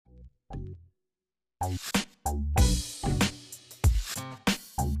Welcome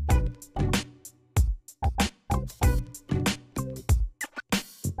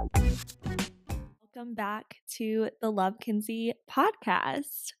back to the Love Kinsey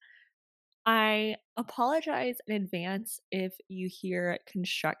podcast. I apologize in advance if you hear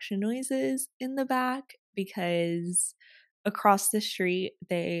construction noises in the back because across the street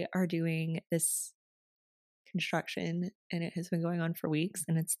they are doing this construction and it has been going on for weeks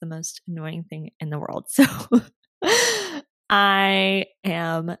and it's the most annoying thing in the world. So I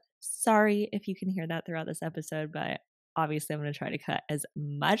am sorry if you can hear that throughout this episode, but obviously I'm going to try to cut as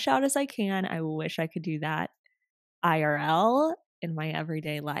much out as I can. I wish I could do that IRL in my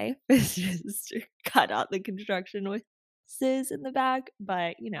everyday life is just to cut out the construction noises in the back,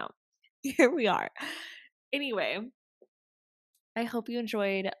 but here we are. Anyway, I hope you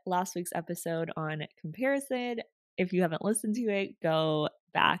enjoyed last week's episode on comparison. If you haven't listened to it, go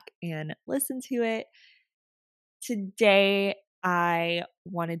back and listen to it. Today, I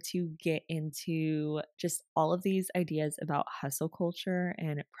wanted to get into just all of these ideas about hustle culture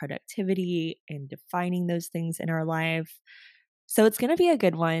and productivity and defining those things in our life. So it's going to be a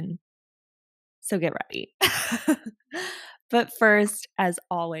good one. So get ready. But first, as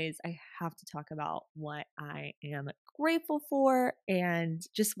always, I have to talk about what I am grateful for and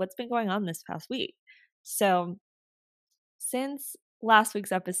just what's been going on this past week. So, since last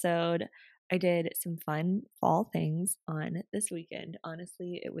week's episode, I did some fun fall things on this weekend.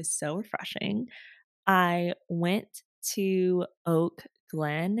 Honestly, it was so refreshing. I went to Oak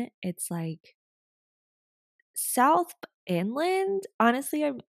Glen. It's like South Inland. Honestly,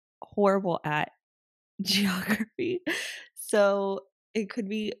 I'm horrible at geography. So it could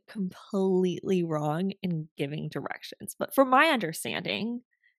be completely wrong in giving directions. But from my understanding,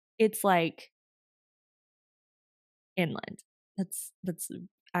 it's like inland. That's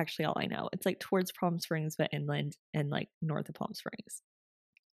actually all I know. It's like towards Palm Springs, but inland and like north of Palm Springs.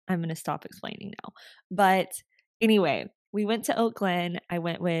 I'm going to stop explaining now. But anyway, we went to Oak Glen. I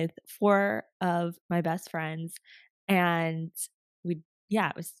went with 4 of my best friends and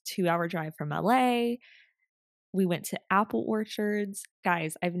it was a 2-hour drive from LA. We went to apple orchards.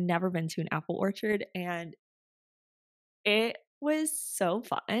 Guys, I've never been to an apple orchard and it was so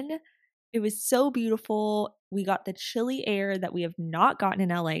fun. It was so beautiful. We got the chilly air that we have not gotten in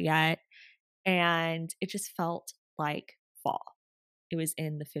LA yet, and it just felt like fall. It was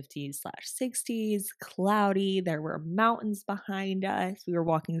in the 50s/60s, cloudy. There were mountains behind us. We were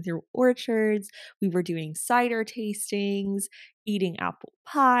walking through orchards. We were doing cider tastings, eating apple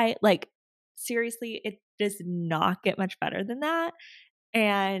pie. Like, seriously, it does not get much better than that.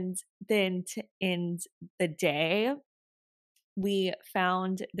 And then to end the day, we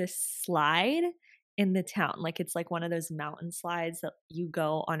found this slide in the town. Like, it's like one of those mountain slides that you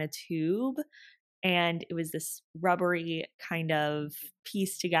go on a tube, and it was this rubbery kind of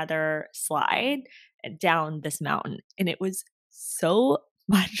piece together slide down this mountain, and it was so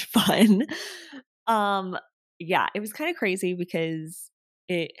much fun. Um yeah, it was kind of crazy because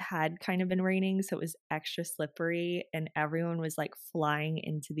it had kind of been raining, so it was extra slippery and everyone was like flying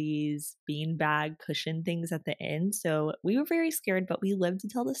into these beanbag cushion things at the end. So we were very scared, but we lived to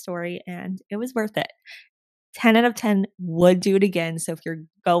tell the story and it was worth it. 10 out of 10 would do it again. So if you're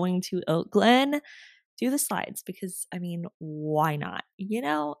going to Oak Glen, do the slides because I mean, why not?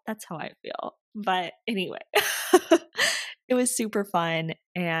 That's how I feel. But anyway, it was super fun.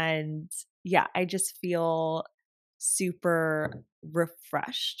 And yeah, I just feel super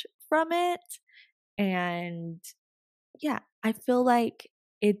refreshed from it. And yeah, I feel like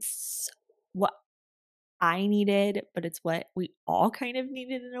it's what I needed, but it's what we all kind of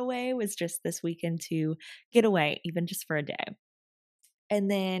needed in a way was just this weekend to get away, even just for a day. And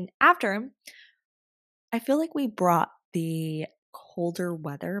then after, I feel like we brought the colder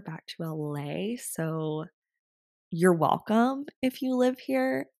weather back to LA. So you're welcome if you live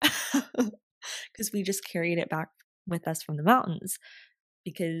here because we just carried it back with us from the mountains.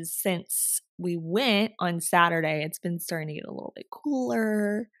 Because since we went on Saturday, it's been starting to get a little bit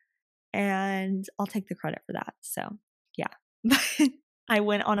cooler and I'll take the credit for that. So, yeah. I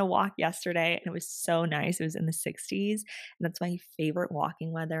went on a walk yesterday and it was so nice. It was in the 60s, and that's my favorite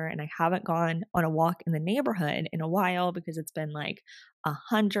walking weather. And I haven't gone on a walk in the neighborhood in a while because it's been like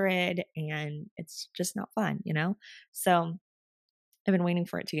 100 and it's just not fun. So I've been waiting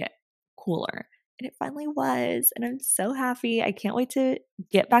for it to get cooler. And it finally was. And I'm so happy. I can't wait to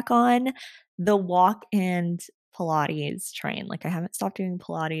get back on the walk and Pilates train. Like, I haven't stopped doing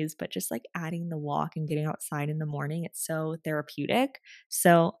Pilates, but just like adding the walk and getting outside in the morning, it's so therapeutic.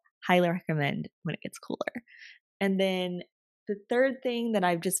 So, highly recommend when it gets cooler. And then the third thing that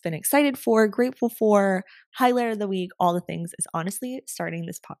I've just been excited for, grateful for, highlight of the week, all the things is honestly starting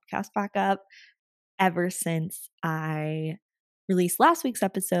this podcast back up. Ever since I released last week's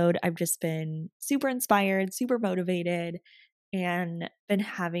episode, I've just been super inspired, super motivated, and been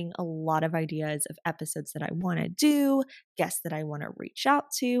having a lot of ideas of episodes that I want to do, guests that I want to reach out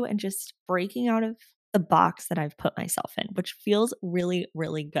to, and just breaking out of the box that I've put myself in, which feels really,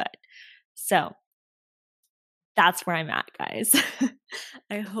 really good. So that's where I'm at, guys.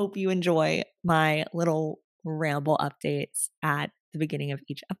 I hope you enjoy my little ramble updates at the beginning of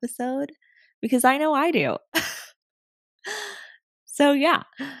each episode because I know I do. So, yeah.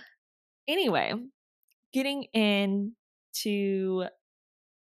 Anyway, getting into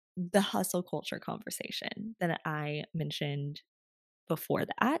the hustle culture conversation that I mentioned before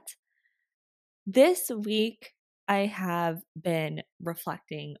that. This week, I have been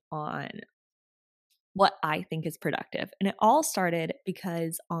reflecting on what I think is productive. And it all started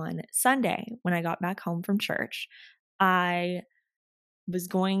because on Sunday, when I got back home from church, I was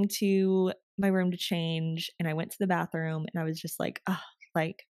going to my room to change and I went to the bathroom and I was just like, oh,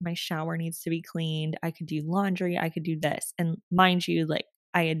 like my shower needs to be cleaned. I could do laundry. I could do this. And mind you, like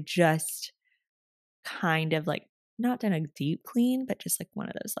I had just kind of like not done a deep clean, but just like one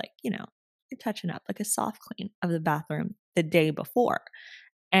of those, like, you're touching up like a soft clean of the bathroom the day before.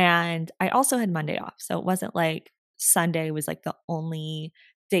 And I also had Monday off. So it wasn't like Sunday was like the only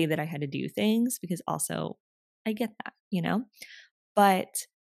day that I had to do things because also I get that. But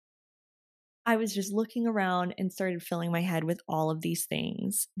I was just looking around and started filling my head with all of these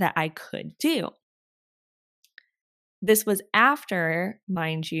things that I could do. This was after,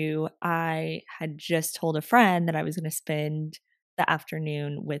 mind you, I had just told a friend that I was going to spend the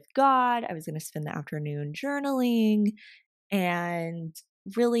afternoon with God. I was going to spend the afternoon journaling and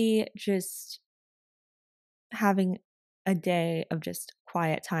really just having a day of just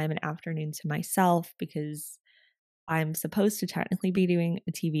quiet time and afternoon to myself because I'm supposed to technically be doing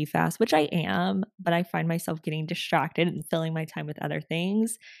a TV fast, which I am, but I find myself getting distracted and filling my time with other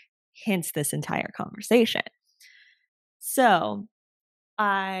things, hence this entire conversation. So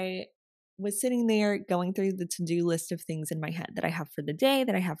I was sitting there going through the to-do list of things in my head that I have for the day,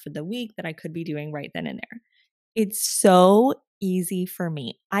 that I have for the week, that I could be doing right then and there. It's so easy for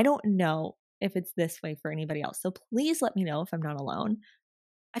me. I don't know if it's this way for anybody else. So please let me know if I'm not alone.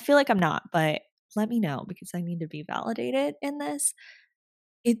 I feel like I'm not, but let me know because I need to be validated in this.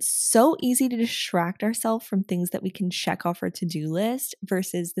 It's so easy to distract ourselves from things that we can check off our to-do list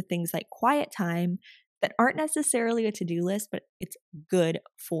versus the things like quiet time that aren't necessarily a to-do list, but it's good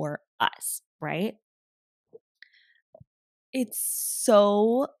for us, right? It's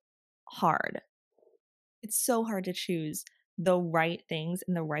so hard. It's so hard to choose the right things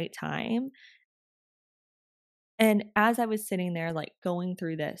in the right time. And as I was sitting there, like going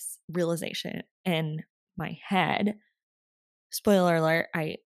through this realization in my head, spoiler alert,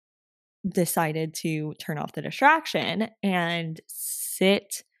 I decided to turn off the distraction and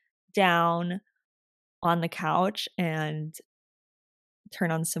sit down on the couch and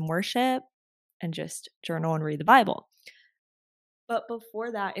turn on some worship and just journal and read the Bible. But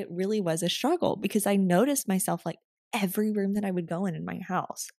before that, it really was a struggle because I noticed myself like every room that I would go in my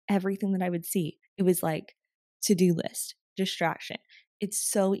house, everything that I would see, it was like to-do list, distraction. It's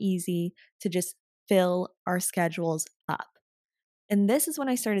so easy to just fill our schedules up. And this is when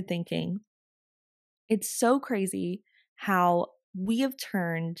I started thinking, it's so crazy how we have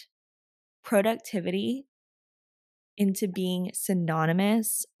turned productivity into being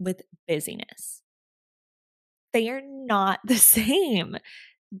synonymous with busyness. They are not the same.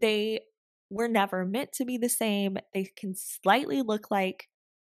 They were never meant to be the same. They can slightly look like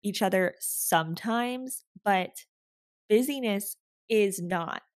each other sometimes, but busyness is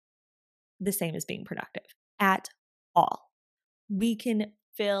not the same as being productive at all. We can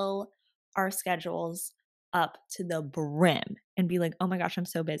fill our schedules up to the brim and be like, oh my gosh, I'm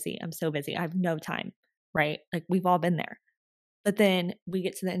so busy. I'm so busy. I have no time, right? Like we've all been there. But then we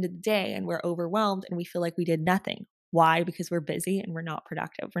get to the end of the day and we're overwhelmed and we feel like we did nothing. Why? Because we're busy and we're not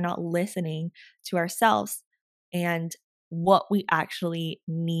productive. We're not listening to ourselves and what we actually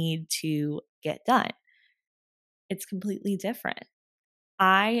need to get done. It's completely different.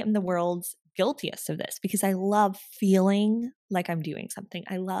 I am the world's guiltiest of this because I love feeling like I'm doing something.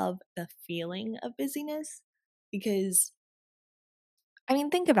 I love the feeling of busyness because, I mean,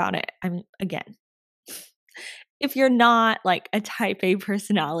 think about it. I mean, again, if you're not like a type A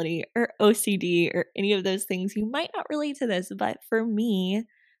personality or OCD or any of those things, you might not relate to this. But for me,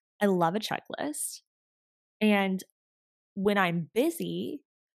 I love a checklist. And when I'm busy,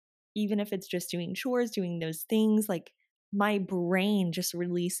 even if it's just doing chores, doing those things, like my brain just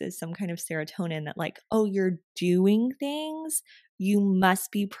releases some kind of serotonin that like, oh, you're doing things, you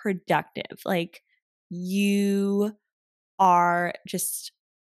must be productive. Like you are just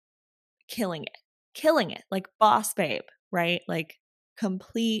killing it, like boss babe, right? Like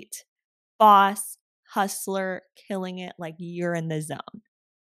complete boss, hustler, killing it, like you're in the zone.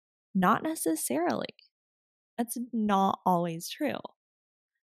 Not necessarily. That's not always true.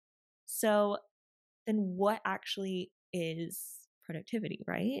 So then what actually is productivity,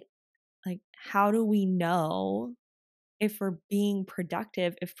 right? Like, how do we know if we're being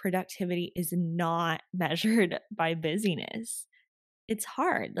productive if productivity is not measured by busyness? It's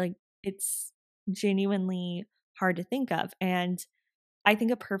hard. Like, it's genuinely hard to think of. And I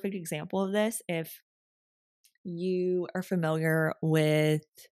think a perfect example of this, if you are familiar with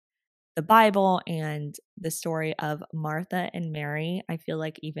the Bible and the story of Martha and Mary, I feel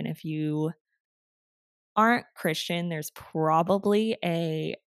like even if you aren't Christian, there's probably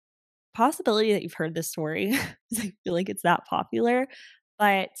a possibility that you've heard this story. I feel like it's that popular.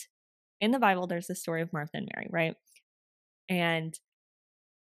 But in the Bible, there's the story of Martha and Mary, right? And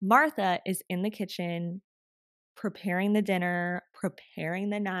Martha is in the kitchen preparing the dinner, preparing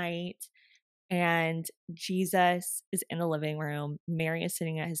the night, and Jesus is in the living room. Mary is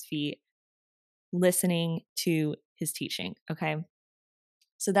sitting at his feet, listening to his teaching. Okay.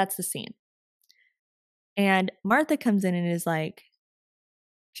 So that's the scene. And Martha comes in and is like,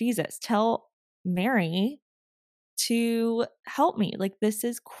 Jesus, tell Mary to help me. Like, this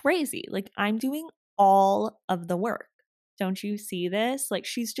is crazy. Like, I'm doing all of the work. Don't you see this? Like,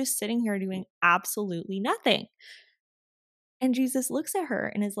 she's just sitting here doing absolutely nothing. And Jesus looks at her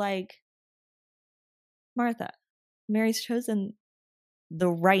and is like, Martha, Mary's chosen the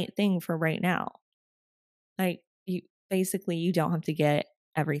right thing for right now. Like, you don't have to get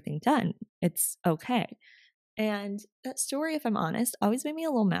everything done. It's okay. And that story, if I'm honest, always made me a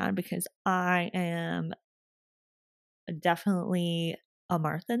little mad because I am definitely a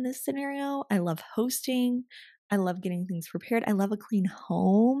Martha in this scenario. I love hosting. I love getting things prepared. I love a clean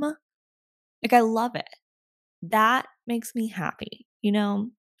home. Like, I love it. That makes me happy.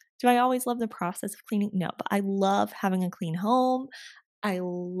 Do I always love the process of cleaning? No, but I love having a clean home. I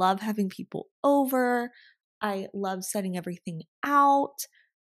love having people over. I love setting everything out.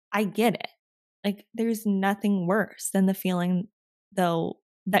 I get it. Like, there's nothing worse than the feeling, though,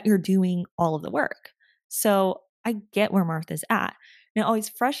 that you're doing all of the work. So I get where Martha's at. And it always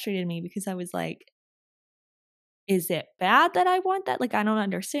frustrated me because I was like, is it bad that I want that? Like, I don't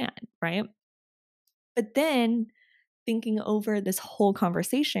understand. Right. But then thinking over this whole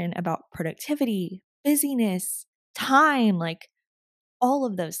conversation about productivity, busyness, time, like all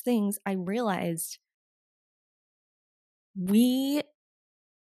of those things, I realized we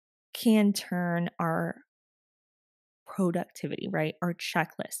can turn our productivity, right? Our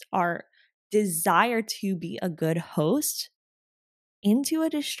checklist, our desire to be a good host into a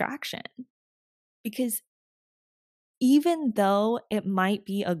distraction. Because even though it might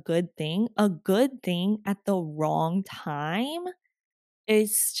be a good thing at the wrong time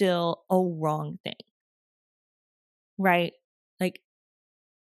is still a wrong thing, right? Like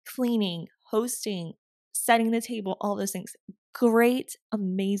cleaning, hosting, setting the table, all those things, great,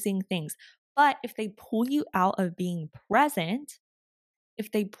 amazing things. But if they pull you out of being present,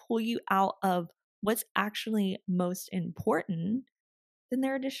 if they pull you out of what's actually most important, then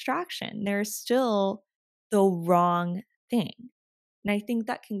they're a distraction. They're still the wrong thing. And I think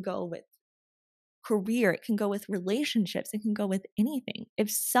that can go with career, it can go with relationships, it can go with anything.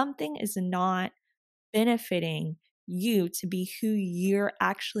 If something is not benefiting you to be who you're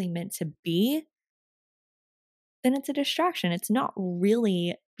actually meant to be, then it's a distraction. It's not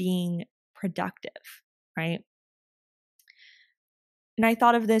really being productive, right? And I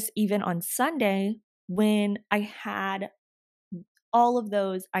thought of this even on Sunday when I had all of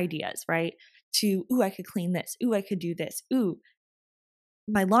those ideas, right? I could clean this. Ooh, I could do this. Ooh,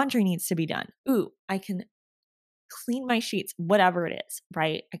 my laundry needs to be done. Ooh, I can clean my sheets, whatever it is,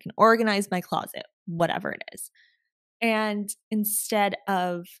 right? I can organize my closet, whatever it is. And instead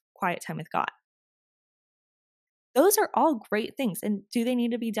of quiet time with God, those are all great things. And do they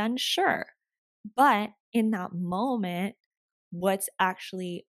need to be done? Sure. But in that moment, what's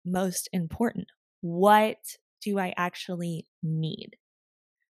actually most important? What do I actually need?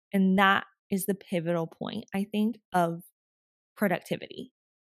 And that is the pivotal point, I think, of productivity.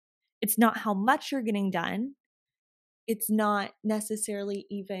 It's not how much you're getting done. It's not necessarily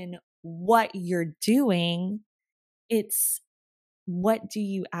even what you're doing. It's what do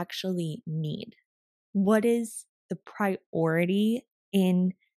you actually need? What is the priority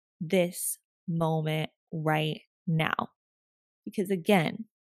in this moment right now? Because again,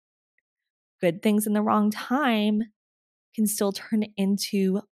 good things in the wrong time can still turn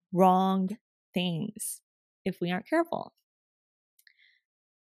into wrong things if we aren't careful.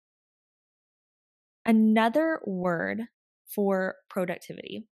 Another word for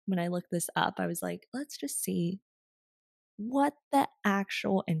productivity, when I looked this up, I was like, let's just see what the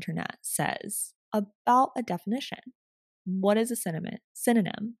actual internet says about a definition. What is a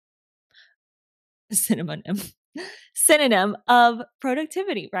synonym? Synonym of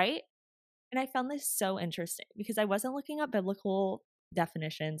productivity, right? And I found this so interesting because I wasn't looking up biblical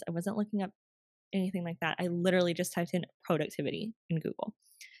definitions. I wasn't looking up anything like that. I literally just typed in productivity in Google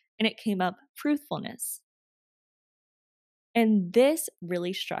and it came up fruitfulness. And this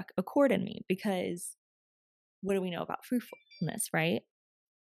really struck a chord in me because what do we know about fruitfulness, right?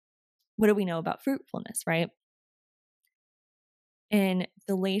 What do we know about fruitfulness, right? In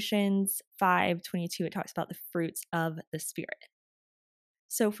Galatians 5:22, it talks about the fruits of the Spirit.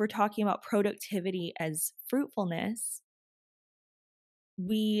 So if we're talking about productivity as fruitfulness,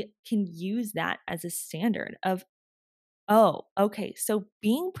 we can use that as a standard of, oh, okay, so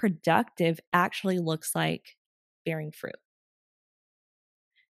being productive actually looks like bearing fruit.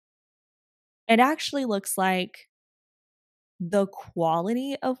 It actually looks like the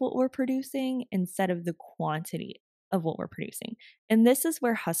quality of what we're producing instead of the quantity of what we're producing. And this is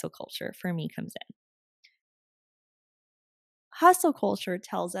where hustle culture for me comes in. Hustle culture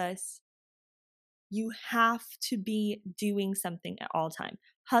tells us you have to be doing something at all time.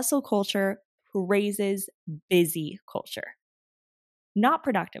 Hustle culture praises busy culture, not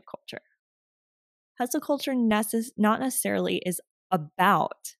productive culture. Hustle culture not necessarily is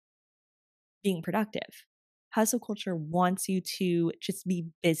about being productive. Hustle culture wants you to just be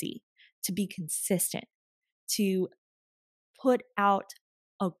busy, to be consistent, to put out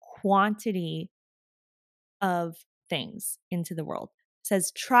a quantity of things into the world. It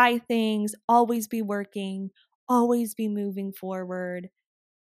says try things, always be working, always be moving forward.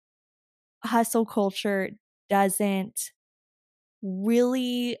 Hustle culture doesn't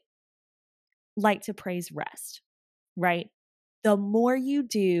really like to praise rest, right? The more you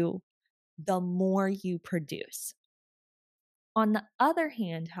do, the more you produce. On the other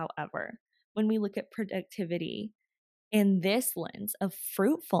hand, however, when we look at productivity in this lens of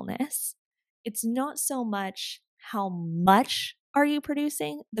fruitfulness, it's not so much how much are you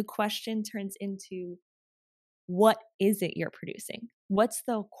producing? The question turns into what is it you're producing? What's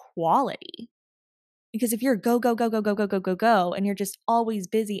the quality? Because if you're go, go, go, go, go, go, go, go, go, and you're just always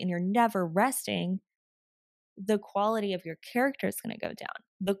busy and you're never resting, the quality of your character is going to go down.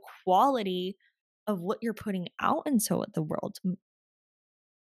 The quality of what you're putting out into the world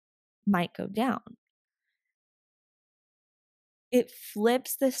might go down. It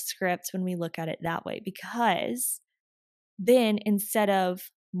flips the script when we look at it that way, because then instead of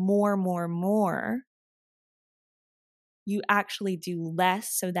more, you actually do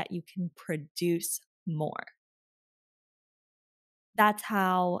less so that you can produce more. That's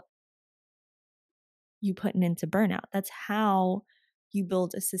how you put an end to burnout. That's how you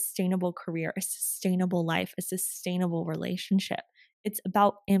build a sustainable career, a sustainable life, a sustainable relationship. It's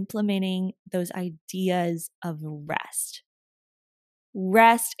about implementing those ideas of rest.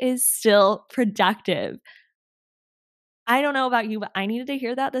 Rest is still productive. I don't know about you, but I needed to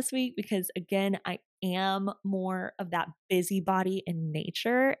hear that this week because, again, I am more of that busybody in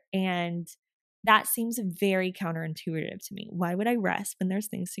nature. And that seems very counterintuitive to me. Why would I rest when there's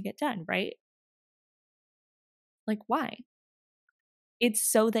things to get done, right? Like, why? It's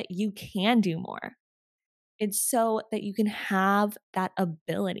so that you can do more. It's so that you can have that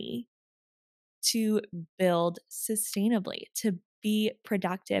ability to build sustainably, to be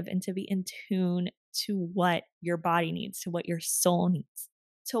productive, and to be in tune to what your body needs, to what your soul needs,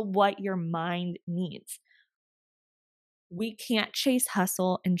 to what your mind needs. We can't chase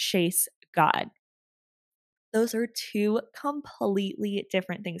hustle and chase God. Those are two completely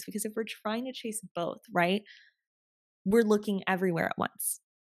different things, because if we're trying to chase both, right, we're looking everywhere at once.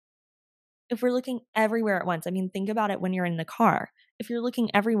 If we're looking everywhere at once, I mean, think about it when you're in the car. If you're looking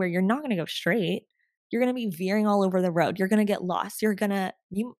everywhere, you're not going to go straight. You're going to be veering all over the road. You're going to get lost.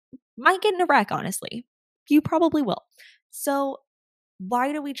 You might get in a wreck, honestly. You probably will. So,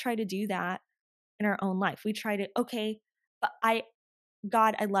 why do we try to do that in our own life? We try to, okay, but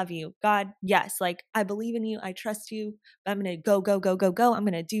God, I love you. God, yes, like I believe in you. I trust you. But I'm going to go, go, go, go, go. I'm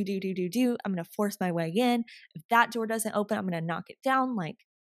going to do. I'm going to force my way in. If that door doesn't open, I'm going to knock it down. Like,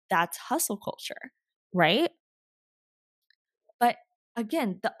 that's hustle culture, right? But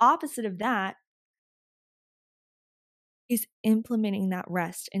again, the opposite of that is implementing that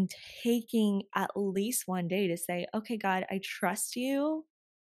rest and taking at least one day to say, okay, God, I trust you.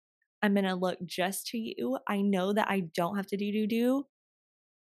 I'm going to look just to you. I know that I don't have to do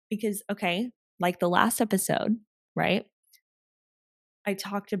because, okay, like the last episode, right? I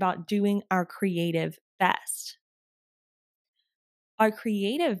talked about doing our creative best. Our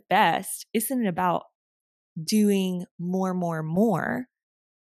creative best isn't about doing more.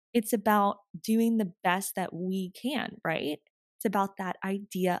 It's about doing the best that we can, right? It's about that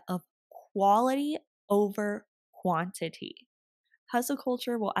idea of quality over quantity. Hustle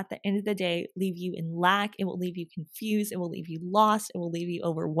culture will, at the end of the day, leave you in lack. It will leave you confused. It will leave you lost. It will leave you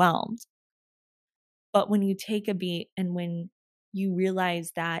overwhelmed. But when you take a beat and when you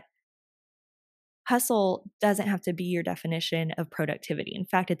realize that hustle doesn't have to be your definition of productivity. In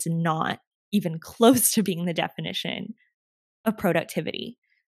fact, it's not even close to being the definition of productivity.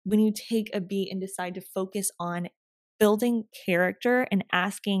 When you take a beat and decide to focus on building character and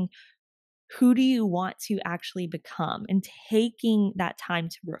asking, who do you want to actually become, and taking that time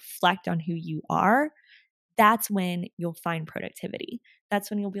to reflect on who you are, that's when you'll find productivity. That's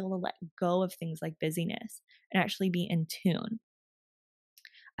when you'll be able to let go of things like busyness and actually be in tune.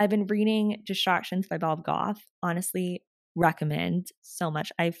 I've been reading Distractions by Bob Goff. Honestly, recommend so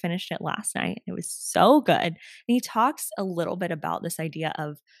much. I finished it last night. It was so good. And he talks a little bit about this idea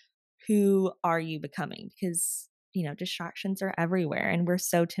of who are you becoming? Because, distractions are everywhere and we're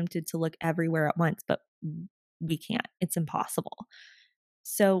so tempted to look everywhere at once, but we can't. It's impossible.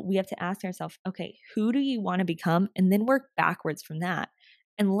 So we have to ask ourselves, okay, who do you want to become? And then work backwards from that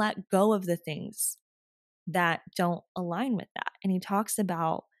and let go of the things that don't align with that. And he talks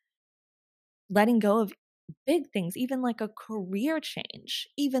about letting go of big things, even like a career change,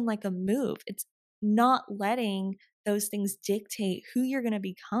 even like a move. It's not letting those things dictate who you're going to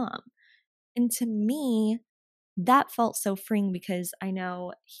become. And to me, that felt so freeing because I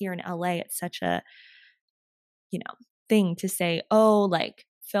know here in LA, it's such a, thing to say, oh, like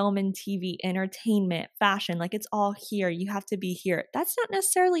film and TV, entertainment, fashion, like it's all here. You have to be here. That's not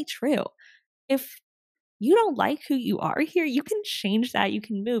necessarily true. If you don't like who you are here, you can change that. You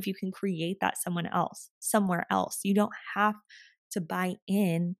can move. You can create that somewhere else. You don't have to buy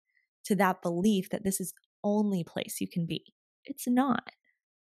in to that belief that this is the only place you can be. It's not.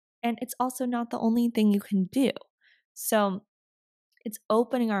 And it's also not the only thing you can do. So it's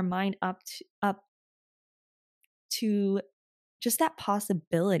opening our mind up to just that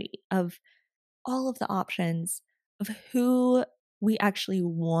possibility of all of the options of who we actually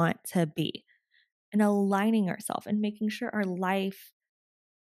want to be, and aligning ourselves and making sure our life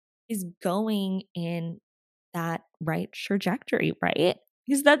is going in that right trajectory, right?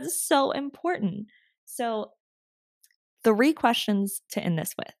 Because that's so important. So, 3 questions to end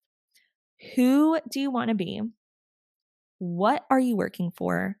this with. Who do you want to be? What are you working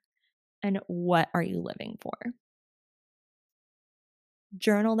for? And what are you living for?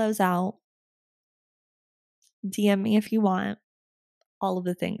 Journal those out. DM me if you want. All of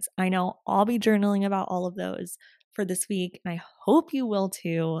the things. I know I'll be journaling about all of those for this week, and I hope you will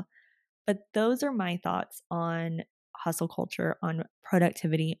too. But those are my thoughts on hustle culture, on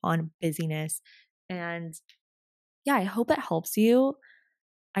productivity, on busyness. And yeah, I hope it helps you.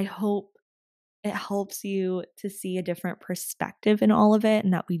 I hope it helps you to see a different perspective in all of it,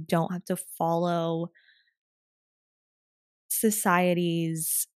 and that we don't have to follow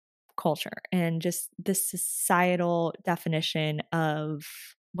society's culture and just the societal definition of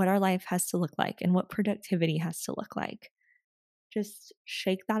what our life has to look like and what productivity has to look like. Just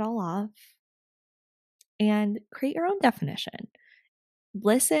shake that all off and create your own definition.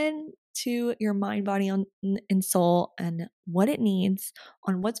 Listen to your mind, body, and soul and what it needs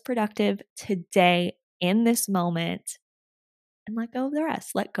on what's productive today in this moment, and let go of the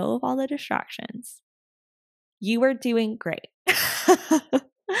rest. Let go of all the distractions. You are doing great.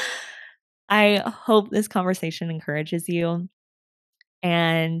 I hope this conversation encourages you,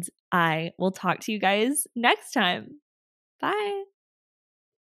 and I will talk to you guys next time. Bye.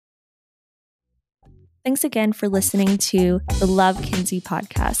 Thanks again for listening to the Love Kinsey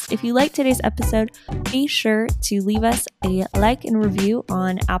podcast. If you liked today's episode, be sure to leave us a like and review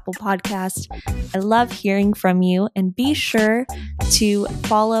on Apple Podcasts. I love hearing from you, and be sure to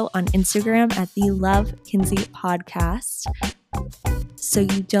follow on Instagram at the Love Kinsey podcast so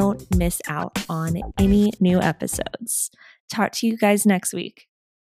you don't miss out on any new episodes. Talk to you guys next week.